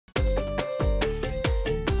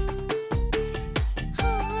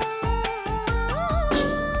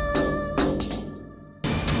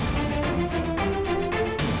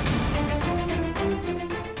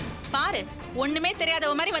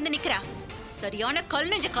தெரியாதவ மாதிரி வந்து நிக்கிறா. சரியான கல்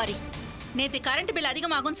நெஞ்சக்காரி. நேத்து கரண்ட் பில்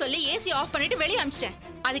அதிகமாகும் சொல்லி ஏசி ஆஃப் பண்ணிட்டு வெளியே அனுப்பிச்சிட்டேன்.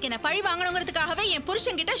 அதுக்கு என்ன பழி வாங்கணுங்கிறதுக்காகவே என்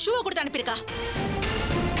புருஷன் கிட்ட ஷூவை கொடுத்து அனுப்பியிருக்கா.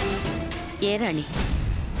 ஏராணி,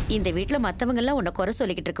 இந்த வீட்டுல மத்தவங்க எல்லாம் உன்னை குறை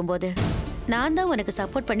சொல்லிக்கிட்டு இருக்கும்போது நான் தான் உனக்கு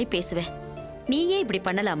சப்போர்ட் பண்ணி பேசுவேன். நீயே இப்படி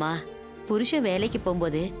பண்ணலாமா? புருஷன் வேலைக்கு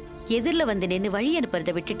போகும்போது எதிரில வந்து நின்று வழி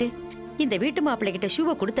அனுப்புறதை விட்டுட்டு இந்த வீட்டு மாப்பிள்ளை கிட்ட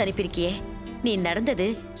ஷூவை கொடுத்து அனுப்பியிருக்கியே. நீ நடந்தது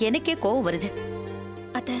எனக்கே கோவம் வருது.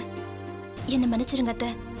 அத்தை, என்ன மன்னிச்சிருங்க அத்தை.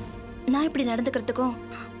 நான் இப்படி நடந்துக்கிறதுக்கும்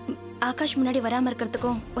ஆகாஷ் முன்னாடி வராம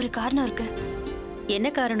இருக்கிறதுக்கும் ஒரு காரணம் இருக்கு. என்ன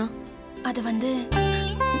காரணம்? அது வந்து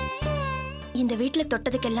இந்த வீட்டுல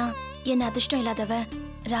தொட்டதுக்கெல்லாம் என்ன அதிர்ஷ்டம் இல்லாதவ,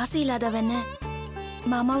 ராசி இல்லாதவன்னு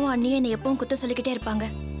மாமாவும் அண்ணியும் என்னை எப்பவும் குத்த சொல்லிக்கிட்டே இருப்பாங்க.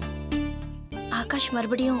 ஆகாஷ்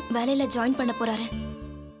மறுபடியும் வேலையில ஜாயின் பண்ண போறாரு.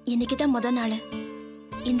 இன்னைக்குதான் முத நாள்.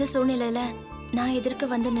 இந்த சூழ்நிலையில நான்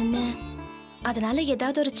எதிர்க்க வந்து நின்னு அதனால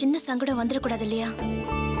ஏதாவது ஒரு சின்ன சங்கடம் வந்துடக்கூடாது இல்லையா?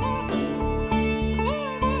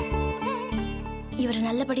 இவர்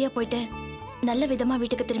நல்லபடியா போயிட்டு நல்ல விதமா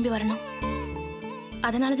வீட்டுக்கு திரும்பி வரணும்.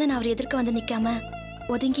 அதனாலதான் நான் அவர் எதிர்க்க வந்து நிக்காம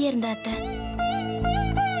ஒதுங்கியே இருந்த அத்தை.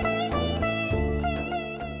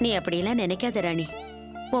 நீ அப்படியெல்லாம் நினைக்காத ராணி.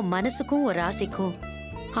 உன் மனசுக்கும் ஒரு ஆசைக்கும்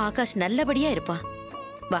ஆகாஷ் நல்லபடியா இருப்பான்.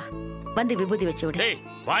 வா, வந்து விபூதி வச்சு விடு.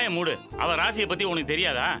 வாய மூடு. அவ ராசியை பத்தி உனக்கு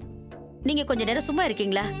தெரியாதா? நீங்க கொஞ்ச நேரம் சும்மா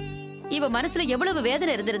இருக்கீங்களா? இவ மனசுல எவ்வளவு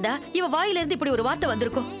வேதனை இருந்திருந்தா இவ வாயில இருந்து இப்படி ஒரு வார்த்தை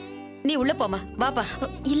வந்திருக்கும். நீ உள்ள போமா. வாப்பா.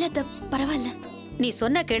 இல்ல அத்தை, பரவாயில்ல. நீ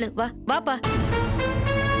சொன்ன கேளு. வா, வாப்பா.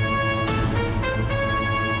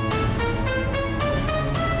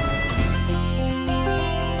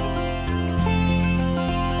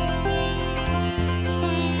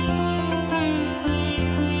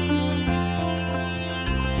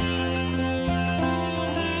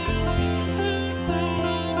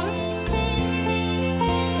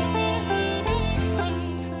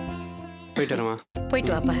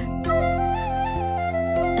 போயிட்டு வாப்பா.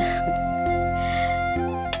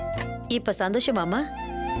 இப்ப சந்தோஷமாமா?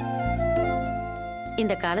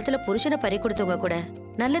 இந்த காலத்துல புருஷனை பறி கொடுத்தவங்க கூட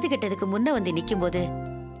நல்லது கெட்டதுக்கு முன்ன வந்து நிக்கும் போது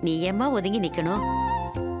நீ ஏம்மா ஒதுங்கி நிக்கணும்?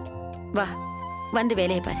 வா, வந்து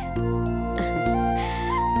வேலையை பாரு.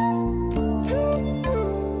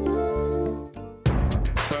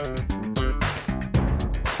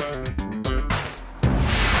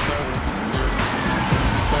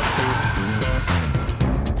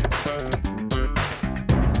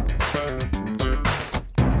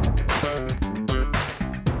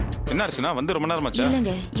 வந்து ரொம்ப நேரம் ஆச்சு.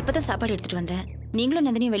 இல்லங்க, இப்பதான் சாப்பாடு எடுத்துட்டு வந்தேன். நீங்களும்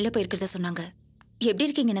நந்தினியும் வெளில போயிருக்கிறத சொன்னாங்க. எப்படி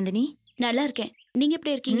இருக்கீங்க நந்தினி? நல்லா இருக்கேன். நீங்க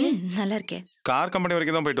எப்படி இருக்கீங்க? நல்லா இருக்கேன். கார் கம்பெனி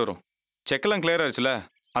வரைக்கும் தான் போயிட்டு வரும். செக்லாம் கிளியர் ஆயிடுச்சுல,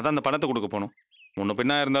 அதான் அந்த பணத்தை கொடுக்க போகணும். முன்ன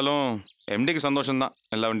பின்னா இருந்தாலும் எம்டிக்கு சந்தோஷம் தான்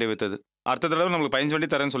எல்லா வண்டியும் வித்தது. அடுத்த தடவை நம்மளுக்கு 15 வண்டி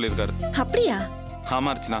தரேன்னு சொல்லியிருக்காரு. அப்படியா?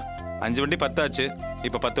 ஆமா அர்ச்சனா, 5 வண்டி 10 ஆச்சு.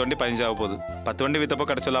 இப்போ 10 வண்டி 15 ஆக போகுது. 10 வண்டி வித்தப்போ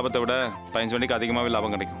கிடைச்ச லாபத்தை விட 15 வண்டிக்கு அதிகமாகவே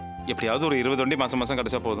லாபம் கிடைக்கும். எப்படியாவது ஒரு 20 வண்டி மாசம் மாசம்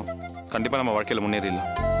கிடைச்சா போதும். கண்டிப்பா நம்ம வாழ்க்கையில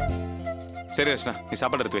முன்னேறிடலாம். சரி அர்ச்சனா, நீ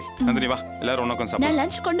சாப்பாடு எடுத்து வை. நந்தினி வா, எல்லாரும் ஒண்ணா உட்காந்து சாப்பிடு. நான்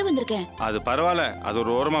லஞ்ச் கொண்டு வந்திருக்கேன். அது பரவாயில்ல, அது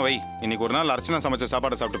ஒரு ஓரமா வை. இன்னைக்கு ஒரு நாள் அர்ச்சனா சமைச்ச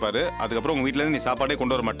சாப்பாடை சாப்பிட்டு பாரு. அதுக்கப்புறம் உங்க வீட்டுல இருந்து நீ சாப்பாடே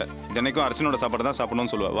கொண்டு வர மாட்டேன். தினைக்கும் அர்ச்சனோட சாப்பாடு தான்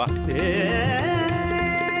சாப்பிடணும்னு சொல்லுவா. வா.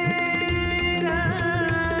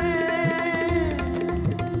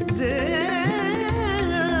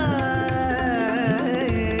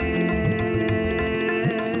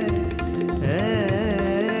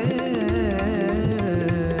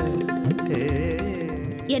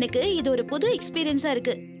 எனக்கு இது ஒரு புது எக்ஸ்பீரியன்ஸா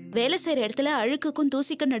இருக்கு. வேலை செய்யற இடத்துல அழுக்குக்கும்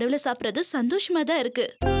தூசிக்கும் நடுவுல சாப்பிடுறது சந்தோஷமா தான் இருக்கு.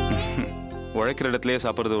 உழைக்கிற இடத்துலயே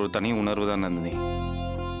சாப்பிடுறது ஒரு தனி உணர்வு தான் நந்தினி.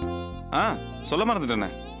 சொல்ல மறந்துட்டேனே,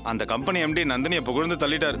 அந்த கம்பெனி எம்டி நந்தினியை புகழ்ந்து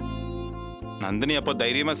தள்ளிட்டாரு. நந்தினி அப்போ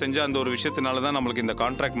தைரியமா செஞ்ச அந்த ஒரு விஷயத்தினாலதான் நம்மளுக்கு இந்த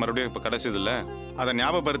கான்ட்ராக்ட் மறுபடியும் இப்ப கிடைச்சது இல்ல. அதை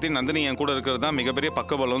ஞாபகப்படுத்தி நந்தினி என் கூட இருக்கிறது தான் மிகப்பெரிய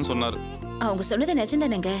பக்கபலம்னு சொன்னாரு. அவங்க சொன்னது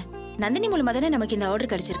நிஜம்தானேங்க. நந்தினி மூலமா தானே நமக்கு இந்த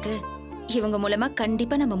ஆர்டர் கிடைச்சிருக்கு. இவங்க மூலமா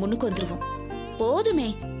கண்டிப்பா நம்ம முன்னுக்கு வந்துருவோம். போதுமே,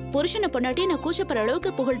 புருஷனை பொண்டாட்டி நான் கூச்சப்படுற அளவுக்கு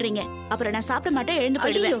புகழ்றீங்க. அப்புறம் நான் சாப்பிட மாட்டேன், எழுந்து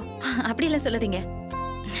போயிடுவேன். அப்படி எல்லாம் சொல்லாதீங்க.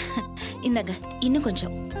 இந்தாங்க, இன்னும்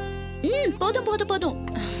கொஞ்சம். போதும் போதும் போதும்.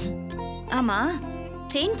 ஆமா,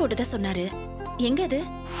 செயின் போட்டுதான் சொன்னாரு. எங்க அது?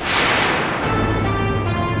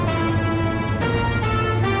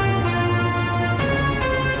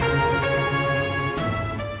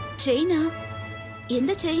 செயினா?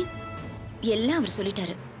 எந்த செயின்? எல்லாம் அவர்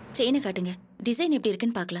சொல்லிட்டாரு. செயினை காட்டுங்க, டிசைன் எப்படி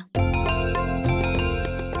இருக்குன்னு பார்க்கலாம்.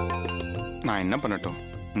 நான் என்ன பண்ணட்டும்?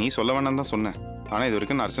 நீ சொல்ல வேணாம் தான் சொன்னேன். ஆனா இது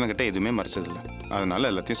வரைக்கும் அர்ச்சனை கிட்ட எதுவுமே மறைச்சதில்லை. அதனால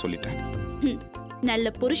எல்லாத்தையும் சொல்லிட்டேன். நல்ல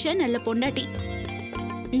புருஷன், நல்ல பொண்டாட்டி.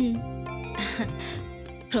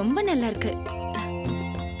 ரொம்ப நல்லா இருக்கு.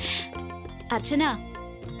 அர்ச்சனா,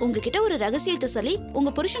 உங்ககிட்ட ஒரு ரகசியத்தை சொல்லி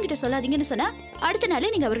உங்க புருஷன் கிட்ட சொல்லாதீங்கன்னு சொன்னா அடுத்த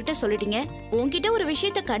நாளே நீங்க அவர்கிட்ட சொல்லிட்டீங்க. உங்ககிட்ட ஒரு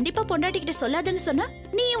விஷயத்த கண்டிப்பா பொண்டாட்டி கிட்ட சொல்லாதன்னு சொன்னா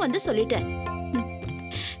நீயும் வந்து சொல்லிட்ட.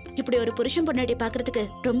 இப்படி ஒரு புருஷன் பொண்டாட்டி பார்க்கறதுக்கு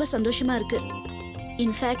ரொம்ப சந்தோஷமா இருக்கு.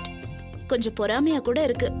 இன்ஃபேக்ட் கொஞ்சம் பொறாமையா கூட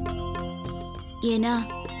இருக்கு. ஏன்னா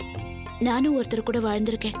நானும் ஒருத்தர் கூட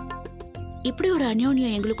வாழ்ந்திருக்கேன். இப்படி ஒரு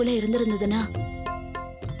அந்யோன்யம் எங்களுக்குள்ள இருந்திருந்ததுன்னா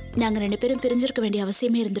நாங்க 2 பேரும் பிரிஞ்சிருக்க வேண்டிய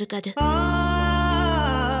அவசியமே இருந்திருக்காது.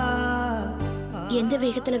 எந்த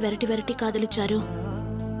வேகத்துல விரட்டி விரட்டி காதலிச்சாரோ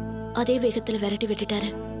அதே வேகத்துல விரட்டி விட்டுட்டாரு.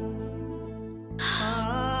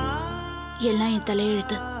 எல்லாம் என்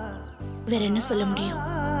தலையெழுத்து. வேற என்ன சொல்ல முடியும்?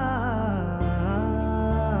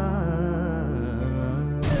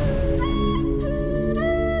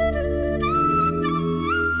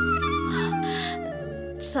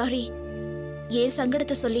 சாரி, ஏன்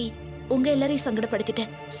சங்கடத்தை சொல்லி உங்க எல்லாரையும்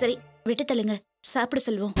சங்கடப்படுத்திட்டேன். சரி, விட்டு தள்ளுங்க, சாப்பிட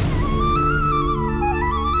செல்வோம்.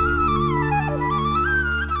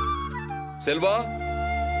 செல்வா,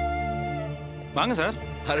 வாங்க சார்.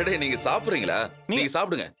 அரடே நீங்க சாப்பிடுறீங்களா? நீங்க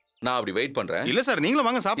சாப்பிடுங்க, நான் அப்படி வெயிட் பண்றேன். இல்ல சார், நீங்களும்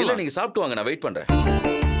வாங்க சாப்பிடலாம். இல்ல நீங்க சாப்பிட்டு வாங்க, நான் வெயிட் பண்றேன்.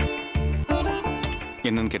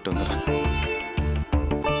 என்னன்னு கேட்டு வந்துடுறேன்.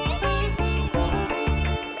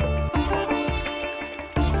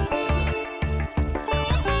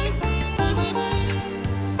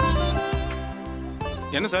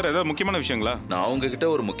 என்ன சார், ஏதாவது முக்கியமான விஷயங்களா? நான் உங்ககிட்ட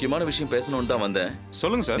ஒரு முக்கியமான விஷயம் பேசணும்னு தான் வந்தேன்.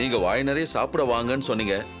 சொல்லுங்க சார். நீங்க வாய் நிறைய சாப்பிட வாங்கன்னு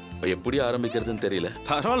சொன்னீங்க. எப்படி ஆரம்பிக்கிறதுன்னு தெரியல.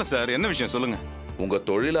 பரவாயில்ல சார், என்ன விஷயம் சொல்லுங்க. உங்க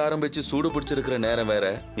தொழில் ஆரம்பிச்சு சூடு பிடிச்சிருக்கிற நேரம் வேற.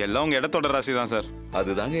 எல்லாம் உங்க இடத்தோட ராசி தான் சார்.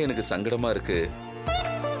 அதுதாங்க எனக்கு சங்கடமா இருக்கு.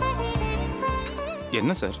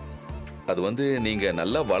 என்ன சார்? அது நீங்க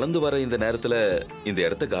நல்லா வளர்ந்து வர இந்த நேரத்துல இந்த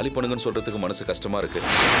இடத்த காலி பண்ணுங்கன்னு சொல்றதுக்கு மனசு கஷ்டமா இருக்கு.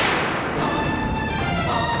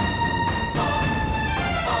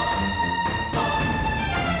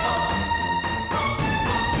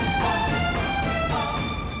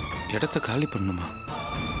 இடத்த காலி பண்ணுமா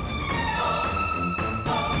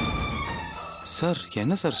சார்?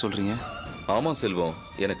 என்ன சார் சொல்றீங்க? ஆமா செல்வம்,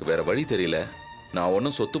 எனக்கு வேற வழி தெரியல. நான்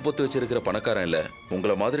ஒன்னும் சொத்து பொத்து வச்சிருக்கிற பணக்காரன் இல்ல.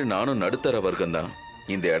 உங்களை மாதிரி நானும் நடுத்தர வர்க்கம் தான்.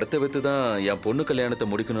 இந்த இடத்த வித்து தான் என் பொண்ணு கல்யாணத்தை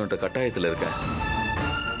முடிக்கணும்ன்ற கட்டாயத்துல இருக்கேன்.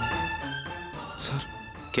 சார்,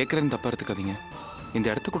 கேட்குறேன்னு தப்பா எடுத்துக்காதீங்க. இந்த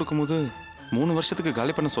இடத்த கொடுக்கும்போது 3 வருஷத்துக்கு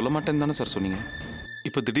காலி பண்ண சொல்ல மாட்டேன்னு தானே சார் சொன்னீங்க?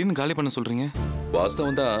 இப்போ திடீர்னு காலி பண்ண சொல்றீங்க?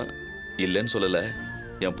 வாஸ்தவம் தான், இல்லைன்னு சொல்லல.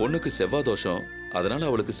 என் பொண்ணுக்கு செவ்வாய் தோஷம், அதனால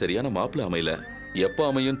அவளுக்கு சரியான மாப்பிள்ளை அமையல. எப்ப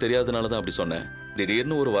அமையும் தெரியாதனால தான் அப்படி சொன்னேன்.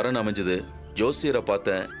 திடீர்னு ஒரு வரன் அமைஞ்சது. ஜோசியரை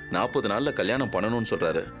பார்த்தேன், 40 நாள்ல கல்யாணம் பண்ணணும்னு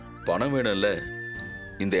சொல்றாரு. பணம் வேணும்ல.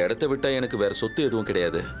 இந்த இடத்த விட்டா எனக்கு வேற சொத்து எதுவும்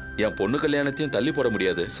கிடையாது. என் பொண்ணு கல்யாணத்தையும் தள்ளி போட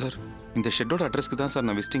முடியாது. சார், இந்த ஷெட்டோட அட்ரஸ்க்கு தான் சார்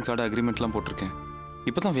நான் விசிட்டிங் கார்டு அக்ரிமெண்ட்லாம் போட்டிருக்கேன்.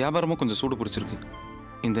 இப்போதான் வியாபாரமும் கொஞ்சம் சூடு பிடிச்சிருக்கு.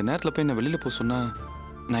 இந்த நேரத்தில் போய் நான் வெளியில போக சொன்னா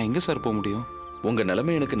நான் எங்க சார் போக முடியும்? உங்க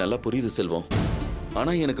நிலைமை எனக்கு நல்லா புரியுது செல்வம்.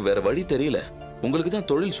 ஆனா எனக்கு வேற வழி தெரியல. உங்களுக்கு தான்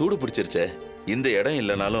தொழில் சூடு பிடிச்சிருச்சே. இந்த இடம்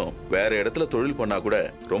இல்லைனாலும் வேற இடத்துல தொழில் பண்ணா கூட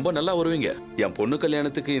ரொம்ப நல்லா வருவீங்க. என் பொண்ணு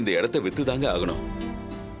கல்யாணத்துக்கு இந்த இடத்த வித்து தாங்க ஆகணும்.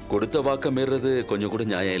 கொடுத்த வாக்க மீறது கொஞ்சம் கூட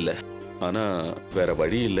நியாயம் இல்லை. ஆனா வேற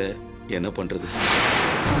வழி இல்லை. என்ன பண்றது?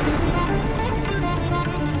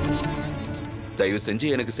 தயவு செஞ்சு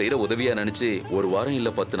எனக்கு செய்யற உதவியா நினைச்சு 1 வாரம்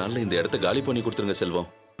இல்ல 10 நாள்ல இந்த இடத்த காலி பண்ணி கொடுத்துருங்க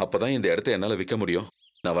செல்வம். அப்பதான் இந்த இடத்த என்னால விற்க முடியும்.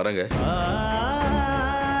 நான் வரேங்க.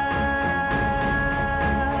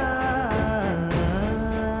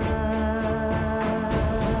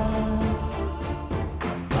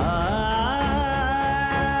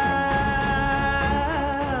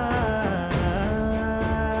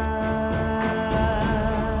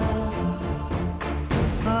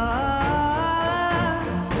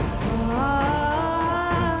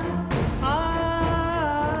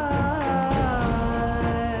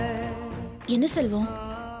 என்ன செல்வம்,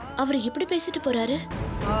 அவர் இப்படி பேசிட்டு போறாரு?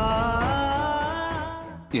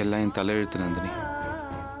 எல்லாம் என் தலையெழுத்து நந்தினி.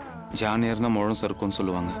 ஜானியர்னா முழம் சறுக்கும்னு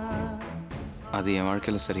சொல்லுவாங்க. அது என்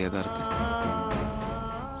வாழ்க்கையில் சரியாக தான் இருக்கு.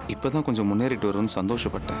 இப்போதான் கொஞ்சம் முன்னேறிட்டு வரும்னு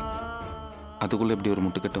சந்தோஷப்பட்டேன். அதுக்குள்ள இப்படி ஒரு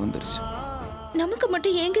முட்டுக்கட்டு வந்துருச்சு. நமக்கு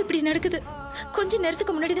மட்டும் ஏங்க இப்படி நடக்குது? கொஞ்ச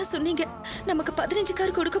நேரத்துக்கு முன்னாடி தான் சொன்னீங்க நமக்கு 15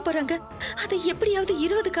 கார் கொடுக்க போறாங்க, அதை எப்படியாவது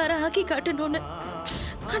 20 காரை ஆக்கி காட்டணும்னு.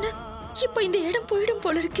 ஆனா இப்ப இந்த இடம் போயிடும்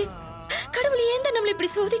போல இருக்கு. கடவுள் ஏன் தான் நம்மள இப்படி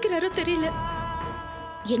சோதிக்கிறாரோ தெரியல.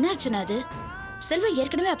 என்ன அர்ச்சனா அது? செல்வம்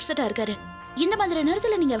ஏற்கனவே அப்செட்டா இருக்காரு. இந்த மாதிரி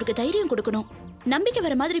நேரத்துல நீங்க அவருக்கு தைரியம் கொடுக்கணும், நம்பிக்கை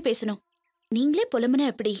வர மாதிரி பேசணும். நீங்களே புலம்புன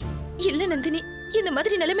எப்படி? இல்ல நந்தினி, இந்த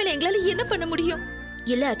மாதிரி நிலைமையில எங்களால என்ன பண்ண முடியும்?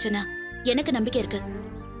 இல்ல அர்ச்சனா, எனக்கு நம்பிக்கை இருக்கு.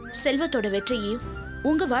 செல்வத்தோட வெற்றியையும்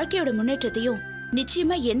உங்க வாழ்க்கையோட முன்னேற்றத்தையும்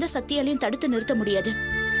நிச்சயமா எந்த சக்தியாலையும் தடுத்து நிறுத்த முடியாது.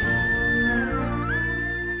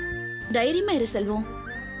 தைரியமா இரு செல்வம்.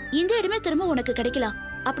 இந்த இடமே திரும்ப உனக்கு கிடைக்கலாம்.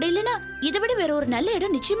 அப்படி இல்லைன்னா இதை விட வேற ஒரு நல்ல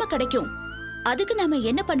இடம் நிச்சயமா கிடைக்கும். அதுக்கு நாம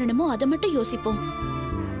என்ன பண்ணணுமோ அதை மட்டும் யோசிப்போம்.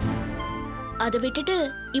 அதை விட்டுட்டு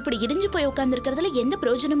இப்படி இடிஞ்சு போய் உட்கார்ந்து இருக்கிறதுல எந்த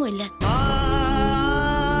பிரயோஜனமும் இல்லை.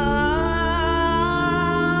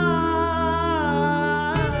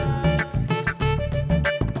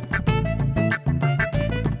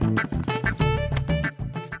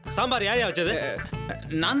 சாம்பார் யாரையா வச்சது?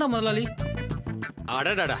 நான் தான் முதலாளி.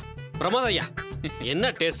 அடடா பிரமாதம் ஐயா. என்ன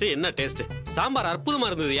டேஸ்ட் என்ன டேஸ்ட். சாம்பார் அற்புதமா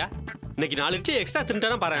இருந்ததுயா. இன்னைக்கு 4 இட்லி எக்ஸ்ட்ரா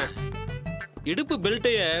தின்ட்டானா பாரு. இடுப்பு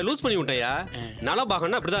பெல்ட்டைய லூஸ் பண்ணி விட்டேயா.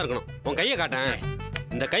 நலபாகம்னா அப்படிதான் இருக்கணும். உன் கையை காட்டேன்.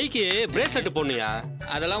 இந்த கைக்கு பிரேஸ்லெட் போடணுயா.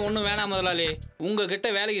 அதெல்லாம் ஒன்றும் வேணாம் முதலாளி. உங்ககிட்ட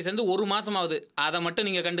வேலைக்கு சேர்ந்து 1 மாசம் ஆகுது. அதை மட்டும்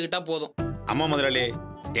நீங்க கண்டுக்கிட்டா போதும். அம்மா முதலாளி,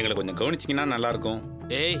 எங்களை கொஞ்சம் கவனிச்சிங்கன்னா நல்லா இருக்கும்.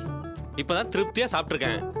 ஏய், இப்பதான் திருப்தியா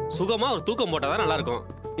சாப்பிட்டுருக்கேன். சுகமா ஒரு தூக்கம் போட்டாதான் நல்லா இருக்கும்.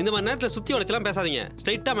 இந்த மாதிரி நேரத்தில் சுத்தி வளைச்சலாம் பேசாதீங்க.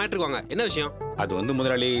 ஸ்ட்ரைட்டா மேட்ருக்கு வாங்க. என்ன விஷயம்? அது வந்து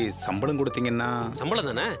முதலாளி, சம்பளம் கொடுத்தீங்கன்னா. சம்பளம்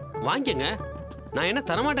தானே, வாங்கிக்கங்க. நான் என்ன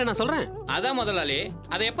தரமாட்டேன் நான் சொல்றேன். அதான் முதலாளி,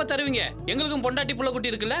 அதை எப்ப தருவீங்க? எங்களுக்கும் பொண்டாட்டி புள்ள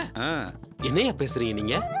குட்டி இருக்குல்ல. என்னையா பேசுறீங்க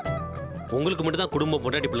நீங்க? உங்களுக்கு மட்டும் தான் குடும்பம்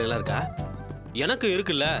பொண்டாட்டி பிள்ளை எல்லாம் இருக்கா? எனக்கு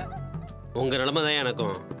இருக்குல்ல. உங்க நிலைமை தான்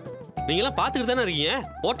எனக்கும். நீங்களாம் பார்த்துக்கிட்டு தானே இருக்கீங்க.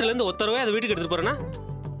 ஹோட்டல்ல இருந்து ஒத்தரவே அதை வீட்டுக்கு எடுத்துட்டு போறேன்னா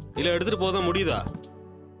இல்ல எடுத்துட்டு போதான் முடியுதா?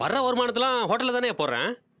 வர்ற வருமானத்தெல்லாம் ஹோட்டல்ல தானே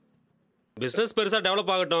போடுறேன். பிசினஸ் பெருசா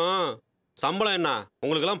டெவலப் ஆகட்டும். சம்பளம் என்ன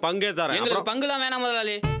உங்களுக்கெல்லாம் பங்கே தரேன். எங்களுக்கு பங்குலாம் வேணாம்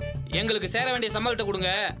முதலாளி. எங்களுக்கு சேர வேண்டிய சம்பளத்தை கொடுங்க,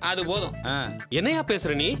 அது போதும். என்னையா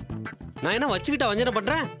பேசுற நீ? நான் என்ன வச்சுக்கிட்ட வஞ்சனை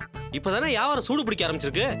பண்றேன்? இப்பதானே வியாபாரம் சூடு பிடிக்க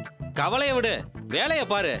ஆரம்பிச்சிருக்கு. கவலையை விடு, வேலையை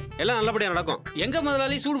பாரு, எல்லாம் நல்லபடியா நடக்கும். எங்க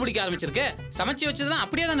முதலாளி சூடு பிடிக்க ஆரம்பிச்சிருக்கு? சமைச்சு வச்சதெல்லாம்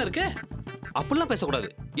அப்படியே தானே இருக்கு. அப்படிலாம் பேசக்கூடாது.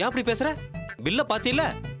 ஏன் அப்படி பேசுற? பில்ல பாத்தீல்ல?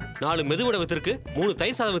 4 மெதுவடை வித்திருக்கு, 3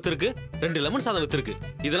 தயிர் சாதம் வித்திருக்கு, 2 லெமன் சாதம் வித்திருக்கு.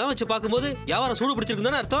 இதெல்லாம் வச்சு பார்க்கும்போது வியாபாரம் சூடு பிடிச்சிருக்கு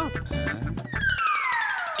தானே அர்த்தம்.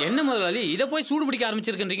 என்ன முதலாளி இதை போய் சூடு பிடிக்க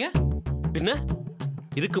ஆரம்பிச்சிருக்கீங்க? பின்ன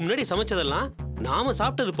இதுக்கு முன்னாடி சமைச்சதெல்லாம் நாம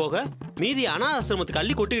சாப்பிட்டது போக மீதி அனாதாசிரமத்துக்கு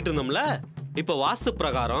அள்ளி கொட்டிக்கிட்டு இருந்தோம்ல. இப்ப வாஸ்து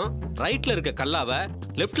பிரகாரம் ரைட்ல இருக்க கல்லாவை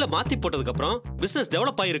லெப்ட்ல மாத்தி போட்டதுக்கு அப்புறம் பிசினஸ்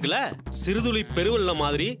டெவலப் ஆயிருக்குல. சிறுதுளி பெருவெள்ள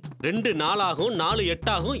மாதிரி 2 4 ஆகும், 4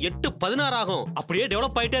 8 ஆகும், 8 16 ஆகும். அப்படியே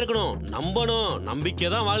டெவலப் ஆயிட்டே இருக்கணும். நம்பணும். நம்பிக்கை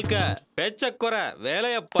தான் வாழ்க்கை. பேச்ச குறை,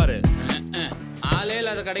 வேலையை பாரு. ஆளே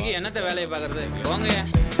இல்லாத கடைக்கு என்னத்த வேலையை பாக்குறது? போங்க.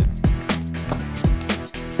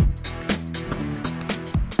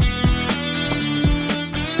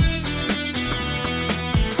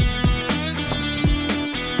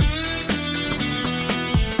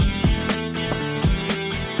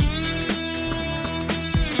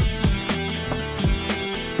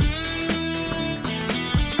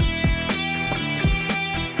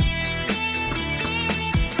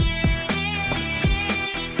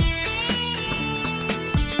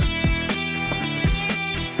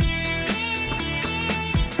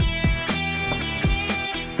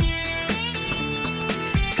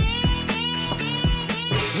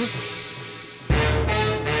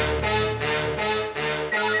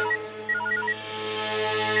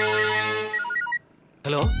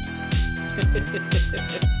 ஹலோ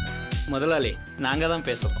முதலாளி, நாங்க தான்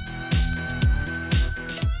பேசுறோம்.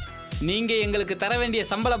 நீங்க எங்களுக்கு தர வேண்டிய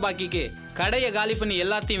சம்பள பாக்கிக்கு கடையை காலி பண்ணி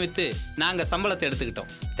எல்லாத்தையும் வித்து நாங்க சம்பளத்தை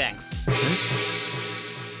எடுத்துக்கிட்டோம். தேங்க்ஸ்.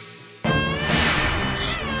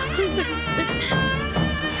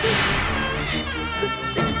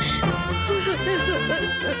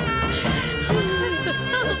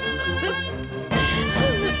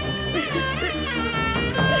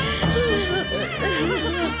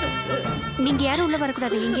 நீங்க யாரும் உள்ள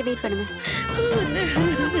வரக்கூடாது. இங்கே வெயிட் பண்ணுங்க.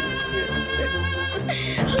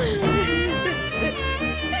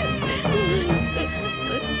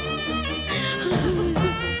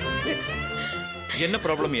 என்ன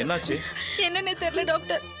ப்ராப்ளம்? என்னாச்சு? என்னன்னு தெரியல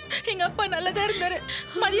டாக்டர். எங்க அப்பா நல்லதா இருந்தாரு.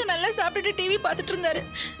 மதியம் நல்லா சாப்பிட்டுட்டு டிவி பார்த்துட்டு இருந்தாரு.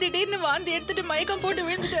 திடீர்னு வாந்தி எடுத்துட்டு மயக்கம் போட்டு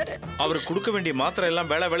விழுந்துட்டாரு. அவருக்கு கொடுக்க வேண்டிய மாத்திரை எல்லாம்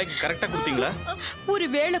வேலைக்கு கரெக்டா கொடுத்தீங்களா? ஒரு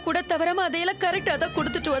வேளை கூட தவறாம அதையெல்லாம் கரெக்டா தான்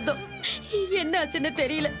கொடுத்துட்டு வந்தோம். என்ன ஆச்சுன்னு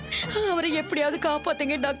தெரியல. அவரை எப்படியாவது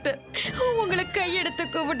காப்பாத்துங்க டாக்டர். உங்களை கையெடுத்து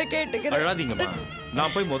கூப்பிட்டு கேட்டுக்கிறேன். அழாதீங்கம்மா.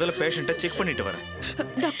 நான் போய் முதல்ல பேஷண்ட்டை செக் பண்ணிட்டு வரேன்.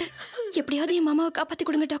 டாக்டர், எப்படியாவது என் மாமாவை காப்பாத்தி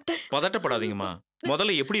கொடுங்க டாக்டர். பதட்டப்படாதீங்கம்மா.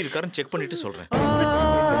 முதல்ல எப்படி இருக்காருன்னு செக் பண்ணிட்டு சொல்றேன்.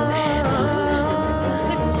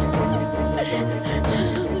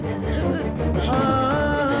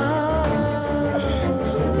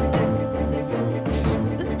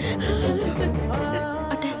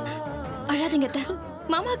 அத்தை, அழாதீங்க அத்தை.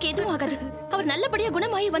 மாமாவுக்கு எதுவும் ஆகாது. அவர் நல்லபடியா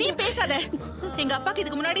குணமாயி நீ பேசாத. எங்க அப்பாக்கு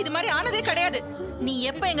இதுக்கு முன்னாடி இது மாதிரி ஆனதே கிடையாது. நீ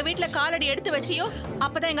எப்ப எங்க வீட்ல காலடி எடுத்து வச்சியோ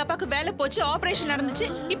அப்பதான் எங்க அப்பாக்கு வேலை போச்சு, ஆபரேஷன் நடந்துச்சு.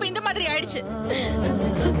 இப்ப இந்த மாதிரி ஆயிடுச்சு.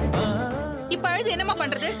 இப்ப அழுது என்னமா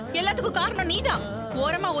பண்றது? எல்லாத்துக்கும் காரணம் நீதான்.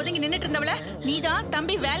 ஓரமா ஒதுங்கி நின்னுட்டு இருந்தவள நீதான்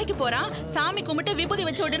தம்பி வேலைக்கு போறான், சாமி கும்பிட்டு விபூதி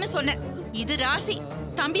வச்சு விடுன்னு சொன்ன. இது ராசி.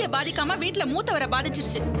 தம்பிய பாதிக்காம வீட்டுல மூத்தவரை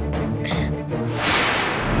பாதிச்சிருச்சு.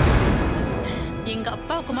 எங்க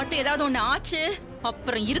அப்பாவுக்கு மட்டும் ஏதாவது ஒண்ணு ஆச்சு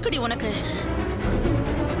அப்புறம் இருக்குடி உனக்கு.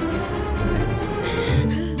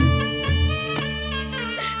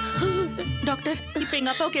 டாக்டர், இப்ப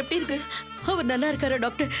எங்க அப்பாவுக்கு எப்படி இருக்கு? அவர் நல்லா இருக்காரு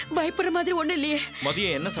டாக்டர். பயப்படுற மாதிரி ஒண்ணு இல்லையே.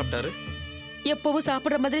 மதியம் என்ன சாப்பிட்டாரு? எப்பவும்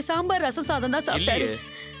சாப்பிடுற மாதிரி சாம்பார் ரசம் சாதம் தான் சாப்பிட்டாரு.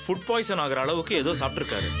 ஃபுட் பாய்சன் ஆகிற அளவுக்கு ஏதோ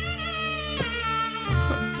சாப்பிட்டுருக்காரு.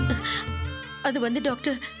 அது வந்து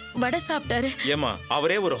டாக்டர் வடை சாப்பிட்டாரு. ஏமா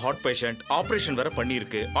அவரே ஒரு ஹார்ட் பேஷண்ட், ஆபரேஷன் வேற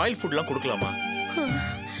பண்ணிருக்கு. ஆயில் ஃபுட்லாம் கொடுக்கலாமா?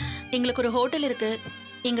 எங்களுக்கு ஒரு ஹோட்டல் இருக்கு.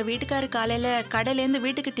 எங்க வீட்டுக்காரு காலையில கடையில இருந்து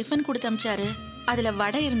வீட்டுக்கு டிஃபன் கொடுத்து அமிச்சாரு. அதுல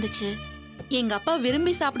வடை இருந்துச்சு. எங்க அப்பா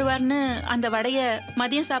விரும்பி சாப்பிடுவார்னு அந்த வடைய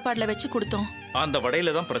மதியம் சாப்பாடுல வச்சு கொடுத்தோம். அந்த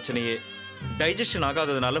வடையில தான் பிரச்சனையே. டைஜஷன்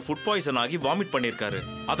ஆகாததுனால ஃபுட் பாய்சன் ஆகி வாமிட் பண்ணிருக்காரு.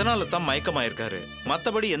 அதனால தான் மயக்கமாயிருக்காரு.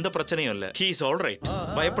 மத்தபடி எந்த பிரச்சனையும் இல்ல. He is all right.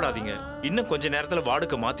 பயப்படாதீங்க. இன்னும் கொஞ்ச நேரத்துல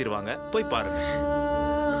வார்டுக்கு மாத்திடுவாங்க. போய் பாருங்க.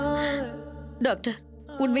 டாக்டர்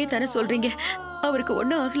உண்மையை தானே சொல்றீங்க? அவருக்கு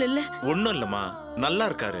ஒண்ணும் ஆகல? ஒண்ணும் இல்லம்மா, நல்லா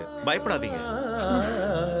இருக்காரு. பயப்படாதீங்க.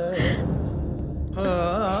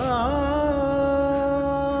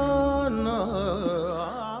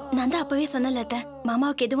 நான் தான் அப்பவே சொன்னல அத்தை,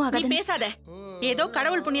 மாமாவுக்கு எதுவும் நீ ஆகாது. பேசாத. ஏதோ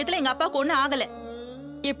கடவுள் புண்ணியத்துல எங்க அப்பாவுக்கு ஒண்ணும் ஆகல.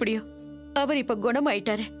 எப்படியோ அவர் இப்ப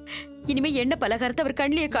குணமாயிட்டாரு. இனிமே எண்ணெய் பலகாரத்தை அவர்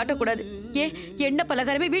கண்ணிலேயே காட்டக்கூடாது. எண்ணெய்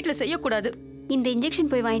பலகாரமே வீட்டுல செய்யக்கூடாது. இந்த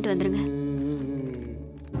இன்ஜெக்ஷன் போய் வாங்கிட்டு வந்துருங்க.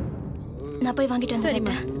 நான் போய் வாங்கிட்டு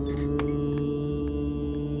வந்துடுறேன்.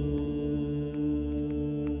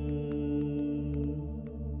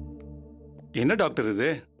 என்ன டாக்டர் இது?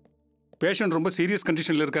 பேஷண்ட் ரொம்ப சீரியஸ்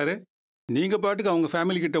கண்டிஷன்ல இருக்காரு. நீங்க பாட்டுக்கு அவங்க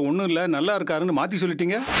ஃபேமிலி கிட்ட ஒன்றும் இல்லை நல்லா இருக்காருன்னு மாத்தி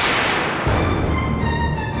சொல்லிட்டீங்க.